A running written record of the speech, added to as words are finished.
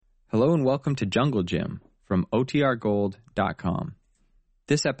Hello and welcome to Jungle Gym from OTRGold.com.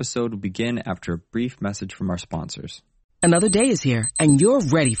 This episode will begin after a brief message from our sponsors. Another day is here, and you're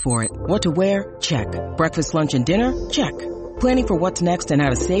ready for it. What to wear? Check. Breakfast, lunch, and dinner? Check. Planning for what's next and how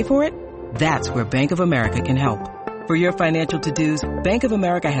to save for it? That's where Bank of America can help. For your financial to-dos, Bank of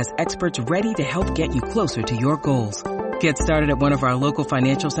America has experts ready to help get you closer to your goals. Get started at one of our local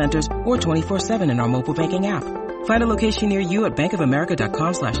financial centers or 24/7 in our mobile banking app. Find a location near you at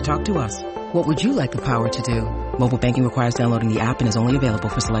bankofamerica.com/talktous. What would you like the power to do? Mobile banking requires downloading the app and is only available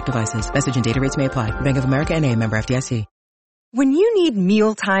for select devices. Message and data rates may apply. Bank of America N.A., member FDIC. When you need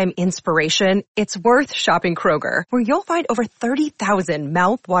mealtime inspiration, it's worth shopping Kroger, where you'll find over 30,000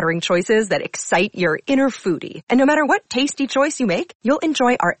 mouth-watering choices that excite your inner foodie. And no matter what tasty choice you make, you'll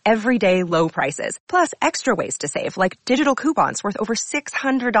enjoy our everyday low prices, plus extra ways to save, like digital coupons worth over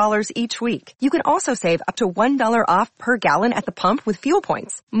 $600 each week. You can also save up to $1 off per gallon at the pump with fuel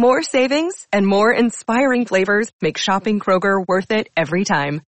points. More savings and more inspiring flavors make shopping Kroger worth it every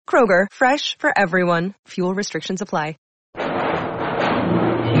time. Kroger, fresh for everyone. Fuel restrictions apply.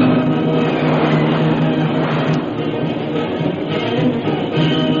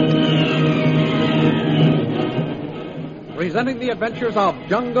 Presenting the adventures of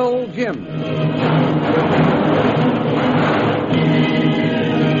Jungle Jim.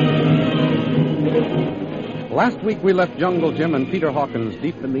 Last week we left Jungle Jim and Peter Hawkins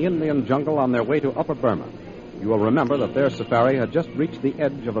deep in the Indian jungle on their way to Upper Burma. You will remember that their safari had just reached the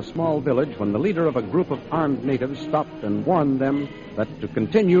edge of a small village when the leader of a group of armed natives stopped and warned them that to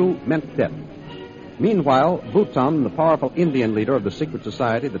continue meant death. Meanwhile, Bhutan, the powerful Indian leader of the secret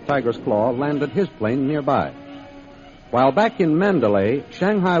society, the Tiger's Claw, landed his plane nearby. While back in Mandalay,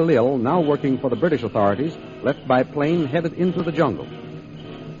 Shanghai Lil, now working for the British authorities, left by plane headed into the jungle.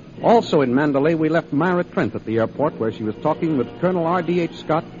 Also in Mandalay, we left Myra Trent at the airport where she was talking with Colonel R.D.H.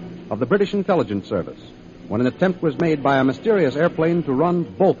 Scott of the British Intelligence Service when an attempt was made by a mysterious airplane to run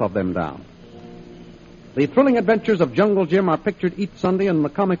both of them down. The thrilling adventures of Jungle Jim are pictured each Sunday in the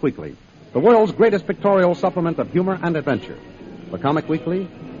Comic Weekly, the world's greatest pictorial supplement of humor and adventure. The Comic Weekly,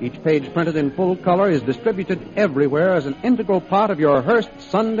 each page printed in full color, is distributed everywhere as an integral part of your Hearst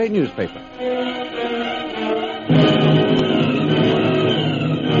Sunday newspaper.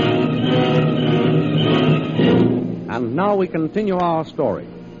 And now we continue our story.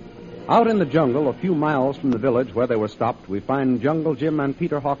 Out in the jungle, a few miles from the village where they were stopped, we find Jungle Jim and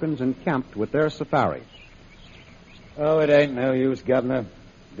Peter Hawkins encamped with their safari. Oh, it ain't no use, Governor.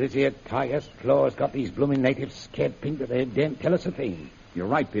 This here Tiger's Claw's got these blooming natives scared pink that they daren't tell us a thing. You're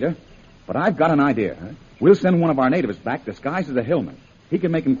right, Peter. But I've got an idea. Huh? We'll send one of our natives back disguised as a hillman. He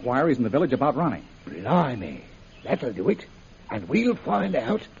can make inquiries in the village about Ronnie. Blimey. That'll do it. And we'll find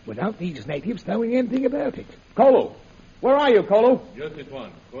out without these natives knowing anything about it. Kolo! Where are you, Kolo? Just it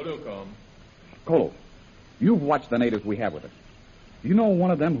one. Kolo come. Kolo, you've watched the natives we have with us. Do you know one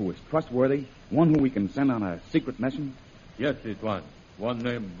of them who is trustworthy? One who we can send on a secret mission? Yes, it one. One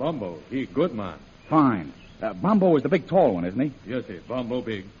named Bumbo. He good man. Fine. Bumbo is the big tall one, isn't he? Yes, sir. Bumbo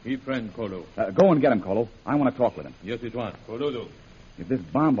big. He friend Kolo. Go and get him, Kolo. I want to talk with him. Yes, it one. Kolo do. If this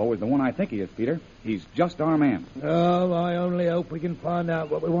Bumbo is the one I think he is, Peter, he's just our man. Oh, I only hope we can find out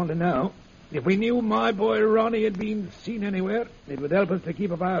what we want to know. If we knew my boy Ronnie had been seen anywhere, it would help us to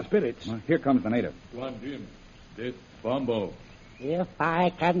keep up our spirits. Well, here comes the native. One Jim. This Bumbo. If I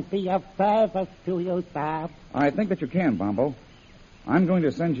can be of service to you, sir. I think that you can, Bumbo. I'm going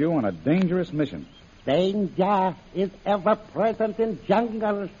to send you on a dangerous mission. Danger is ever present in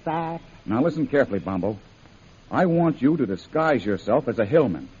jungle, sir. Now listen carefully, Bumbo. I want you to disguise yourself as a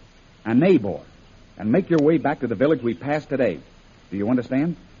hillman, a neighbor, and make your way back to the village we passed today. Do you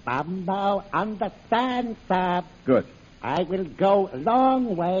understand? Bumbo understand, sir. Good. I will go a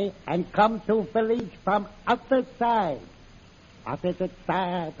long way and come to village from other side. What is it,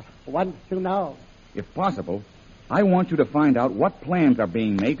 sir, wants to know? If possible, I want you to find out what plans are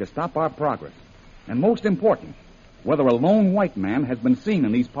being made to stop our progress. And most important, whether a lone white man has been seen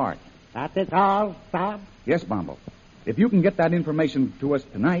in these parts. That is all, sir? Yes, Bumbo. If you can get that information to us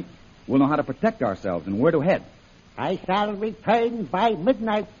tonight, we'll know how to protect ourselves and where to head. I shall return by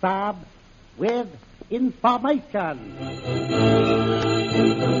midnight, sir, with information.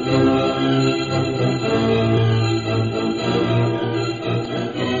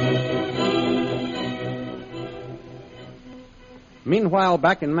 Meanwhile,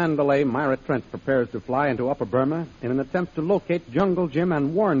 back in Mandalay, Myra Trent prepares to fly into Upper Burma in an attempt to locate Jungle Jim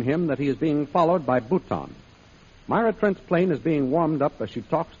and warn him that he is being followed by Bhutan. Myra Trent's plane is being warmed up as she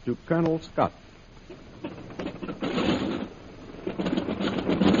talks to Colonel Scott.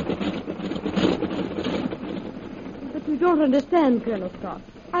 But you don't understand, Colonel Scott.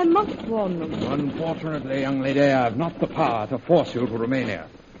 I must warn them. Unfortunately, young lady, I have not the power to force you to remain here.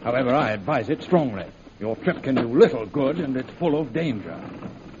 However, I advise it strongly. Your trip can do little good, and it's full of danger.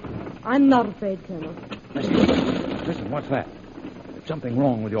 I'm not afraid, Colonel. Listen, what's that? There's something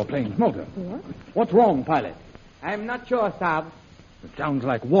wrong with your plane's motor. What? What's wrong, pilot? I'm not sure, Sab. It sounds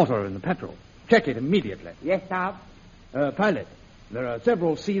like water in the petrol. Check it immediately. Yes, Sab. Pilot, there are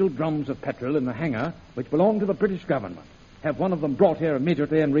several sealed drums of petrol in the hangar which belong to the British government. Have one of them brought here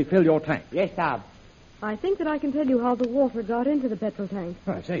immediately and refill your tank. Yes, Sab. I think that I can tell you how the water got into the petrol tank.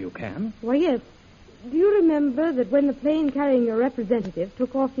 I say you can. Why, yes. Do you remember that when the plane carrying your representative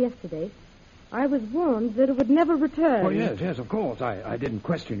took off yesterday, I was warned that it would never return? Oh, yes, of course. I didn't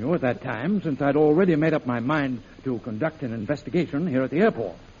question you at that time, since I'd already made up my mind to conduct an investigation here at the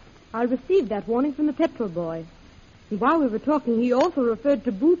airport. I received that warning from the petrol boy. And while we were talking, he also referred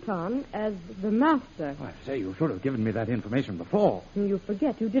to Bhutan as the master. I say, you should have given me that information before. You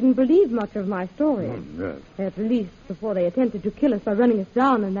forget, you didn't believe much of my story. Yes. At least before they attempted to kill us by running us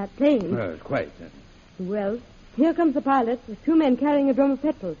down in that plane. Yes, quite. Well, here comes the pilot with 2 men carrying a drum of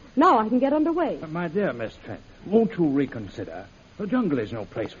petrol. Now I can get underway. My dear Miss Trent, won't you reconsider? The jungle is no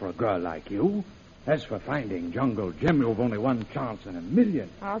place for a girl like you. As for finding Jungle Jim, you've only one chance in a million.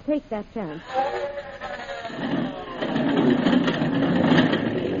 I'll take that chance.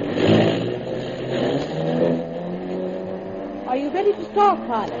 Are you ready to start,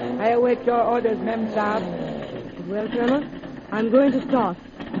 pilot? I await your orders, Mem Sab. Well, Colonel, I'm going to start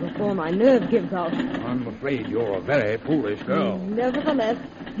before my nerve gives out. I'm afraid you're a very foolish girl. Nevertheless,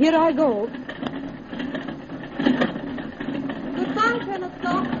 here I go. Goodbye, Colonel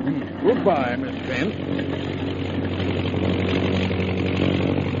Scott. Goodbye, Miss Trent.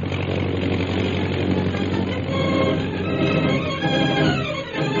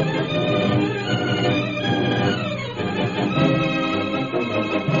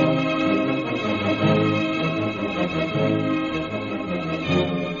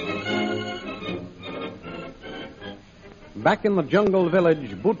 Back in the jungle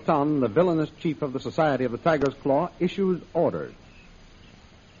village, Bhutan, the villainous chief of the Society of the Tiger's Claw, issues orders.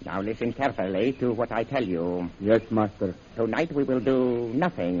 Now listen carefully to what I tell you. Yes, Master. Tonight we will do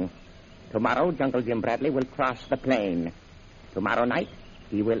nothing. Tomorrow, Jungle Jim Bradley will cross the plain. Tomorrow night,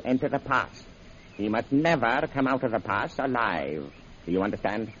 he will enter the pass. He must never come out of the pass alive. Do you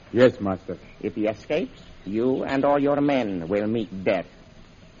understand? Yes, Master. If he escapes, you and all your men will meet death.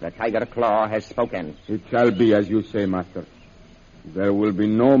 The Tiger Claw has spoken. It shall be as you say, Master. There will be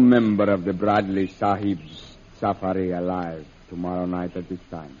no member of the Bradley Sahib's safari alive tomorrow night at this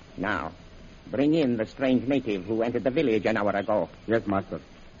time. Now, bring in the strange native who entered the village an hour ago. Yes, Master.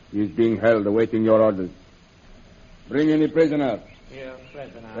 He is being held, awaiting your orders. Bring in the prisoner. Here,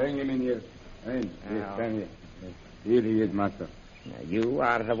 prisoner. Bring him in here. Here, stand here. Yes. Here he is, Master. You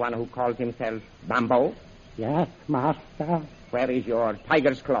are the one who calls himself Bambo? Yes, Master. Where is your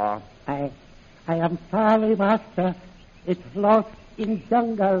Tiger's Claw? I am sorry, Master. It's lost in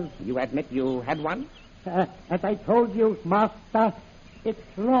jungle. You admit you had one? As I told you, Master, it's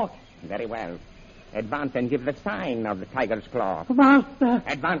lost. Very well. Advance and give the sign of the Tiger's Claw. Master.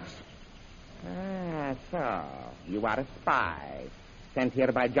 Advance. So you are a spy. Sent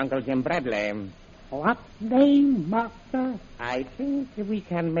here by Jungle Jim Bradley. What name, Master? I think we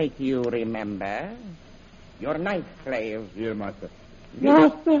can make you remember. Your knife slave. Here, Master.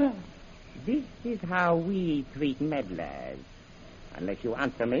 Master. This is how we treat meddlers. Unless you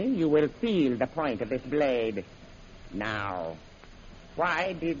answer me, you will feel the point of this blade. Now,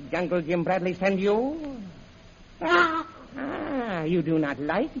 why did Jungle Jim Bradley send you? You do not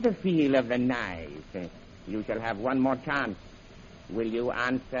like the feel of the knife. You shall have one more chance. Will you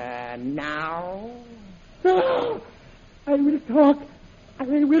answer now? No! I will talk. I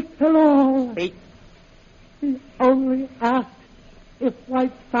will tell all. Speak. He only asked if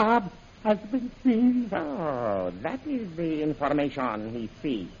White Sab has been seen. Oh, that is the information he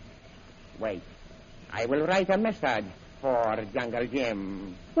seeks. Wait. I will write a message for Jungle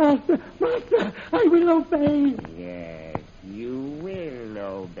Jim. Master, I will obey. Yes, you will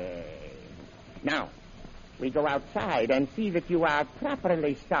obey. Now, we go outside and see that you are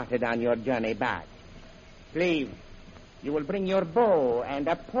properly started on your journey back. Please, you will bring your bow and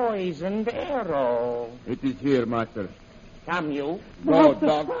a poisoned arrow. It is here, Master. Come, you. Go,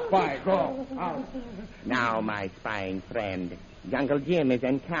 dog, spy, go. Out. Now, my spying friend, Jungle Jim is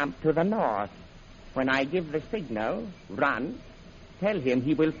encamped to the north. When I give the signal, run. Tell him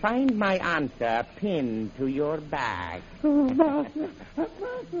he will find my answer pinned to your back. Master.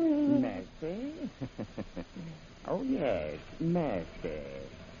 Mercy? Oh, yes, mercy.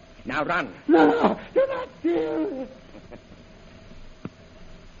 Now run. No, do not kill.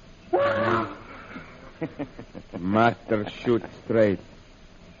 Master shoot straight.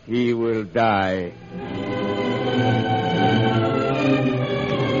 He will die.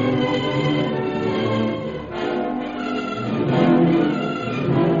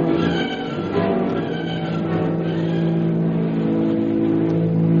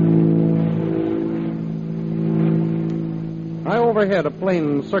 Overhead, a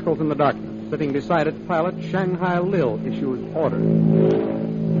plane circles in the darkness. Sitting beside its pilot, Shanghai Lil issues orders.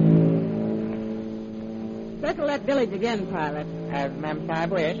 Circle that village again, pilot. As Mem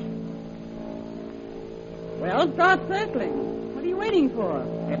Sahib wish. Well, start circling. What are you waiting for?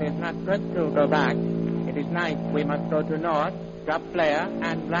 It is not good to go back. It is night. We must go to north, drop flare,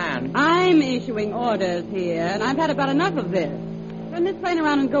 and land. I'm issuing orders here, and I've had about enough of this. Turn this plane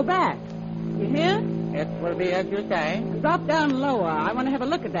around and go back. You hear? It will be as you say. Drop down lower. I want to have a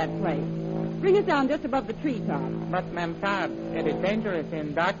look at that place. Bring us down just above the treetop. But, Mem Sahib, it is dangerous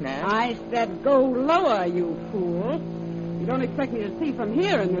in darkness. I said go lower, you fool. You don't expect me to see from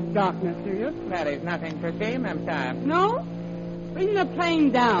here in this darkness, do you? There is nothing to see, Mem Sahib. No? Bring the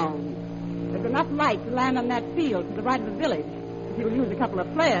plane down. There's enough light to land on that field to the right of the village. If you'll use a couple of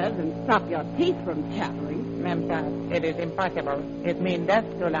flares and stop your teeth from chattering. Mem Sahib, it is impossible. It means death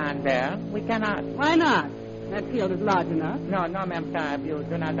to land there. We cannot. Why not? That field is large enough. No, Mem Sahib, you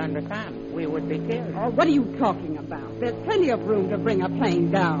do not understand. We would be killed. Oh, what are you talking about? There's plenty of room to bring a plane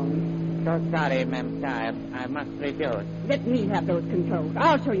down. So sorry, Mem Sahib. I must refuse. Let me have those controls.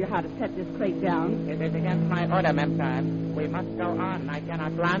 I'll show you how to set this crate down. It is against my order, Mem Sahib. We must go on. I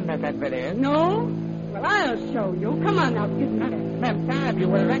cannot land at that village. No? Well, I'll show you. Come on now, get me. Mem Sahib, you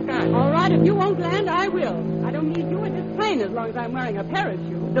will wreck us. All right, if you won't land, I will. I don't need you in this plane as long as I'm wearing a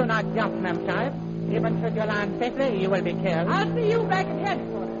parachute. Do not jump, Mem Sahib. Even should you land safely, you will be killed. I'll see you back at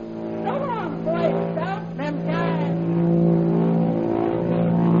headquarters. So long, boys. Down, Mem Sahib.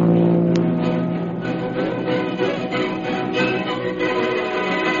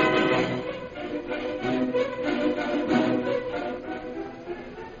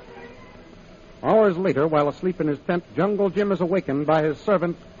 Hours later, while asleep in his tent, Jungle Jim is awakened by his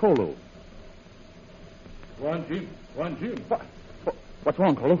servant, Kolu. One, Jim. What's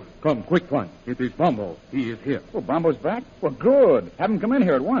wrong, Kolo? Come, quick one. It is Bumbo. He is here. Oh, Bombo's back? Well, good. Have him come in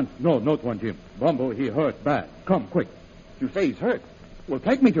here at once. No, not one, Jim. Bumbo, he hurt bad. Come, quick. You say he's hurt. Well,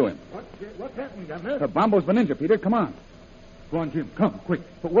 take me to him. What's happened, Governor? Bombo's been injured, Peter. Come on. Go on, Jim. Come, quick.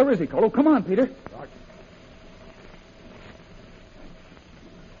 But where is he, Kolo? Come on, Peter.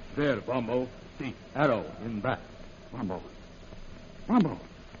 There, Bumbo. See, arrow in back.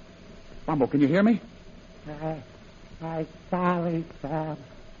 Bombo, can you hear me? I'm sorry, Sam.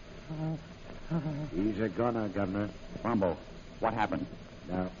 He's a gunner, Governor. Bombo, what happened?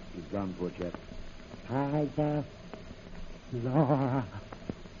 No, he's gone, poor chap. Laura.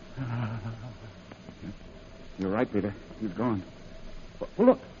 You're right, Peter. He's gone. Well,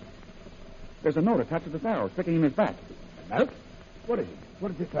 look. There's a note attached to this arrow sticking in his back. A note? What is it?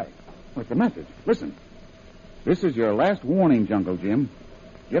 What does it say? Well, it's a message. Listen. This is your last warning, Jungle Jim.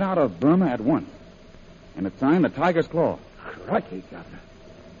 Get out of Burma at once. And it's signed the Tiger's Claw. Crikey, Governor.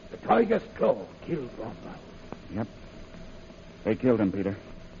 The Tiger's Claw killed Bumbo. Yep. They killed him, Peter.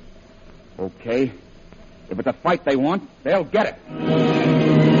 Okay. If it's a fight they want, they'll get it.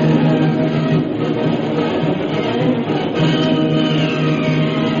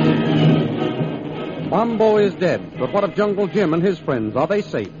 Bumbo is dead, but what of Jungle Jim and his friends? Are they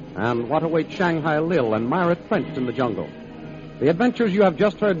safe? And what awaits Shanghai Lil and Myra Trench in the jungle? The adventures you have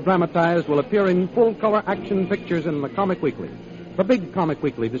just heard dramatized will appear in full-color action pictures in the Comic Weekly, the big Comic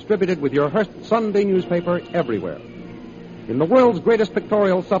Weekly distributed with your Hearst Sunday newspaper everywhere. In the world's greatest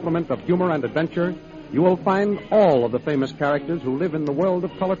pictorial supplement of humor and adventure, you will find all of the famous characters who live in the world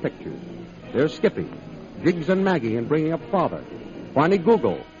of color pictures. There's Skippy, Jiggs and Maggie in Bringing Up Father, Barney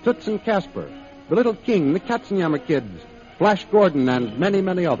Google, Toots and Casper, the Little King, the Katzenjammer Kids, Flash Gordon, and many,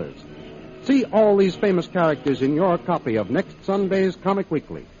 many others. See all these famous characters in your copy of next Sunday's Comic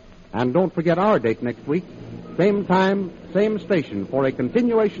Weekly. And don't forget our date next week, same time, same station, for a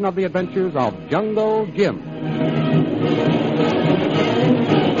continuation of the adventures of Jungle Jim.